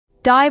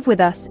Dive with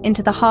us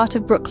into the heart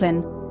of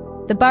Brooklyn,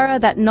 the borough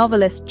that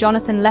novelist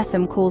Jonathan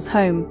Lethem calls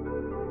home.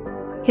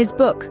 His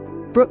book,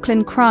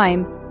 Brooklyn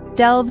Crime,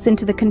 delves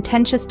into the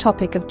contentious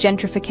topic of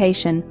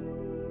gentrification.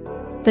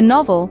 The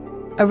novel,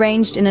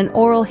 arranged in an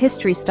oral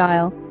history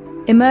style,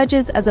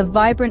 emerges as a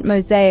vibrant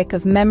mosaic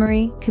of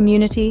memory,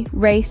 community,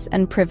 race,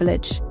 and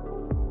privilege.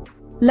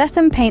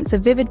 Lethem paints a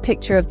vivid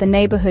picture of the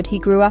neighborhood he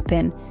grew up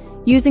in,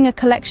 using a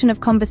collection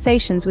of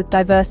conversations with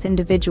diverse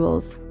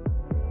individuals.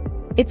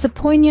 It's a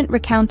poignant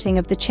recounting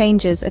of the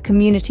changes a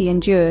community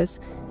endures,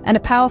 and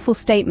a powerful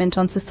statement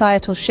on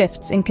societal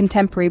shifts in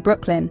contemporary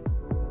Brooklyn.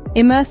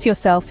 Immerse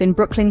yourself in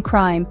Brooklyn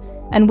crime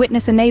and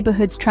witness a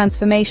neighborhood's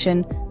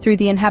transformation through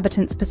the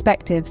inhabitants'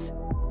 perspectives.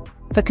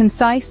 For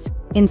concise,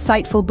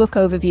 insightful book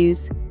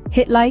overviews,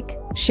 hit like,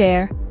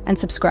 share, and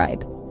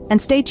subscribe.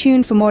 And stay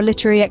tuned for more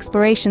literary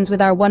explorations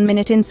with our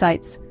 1-minute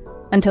insights.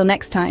 Until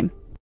next time.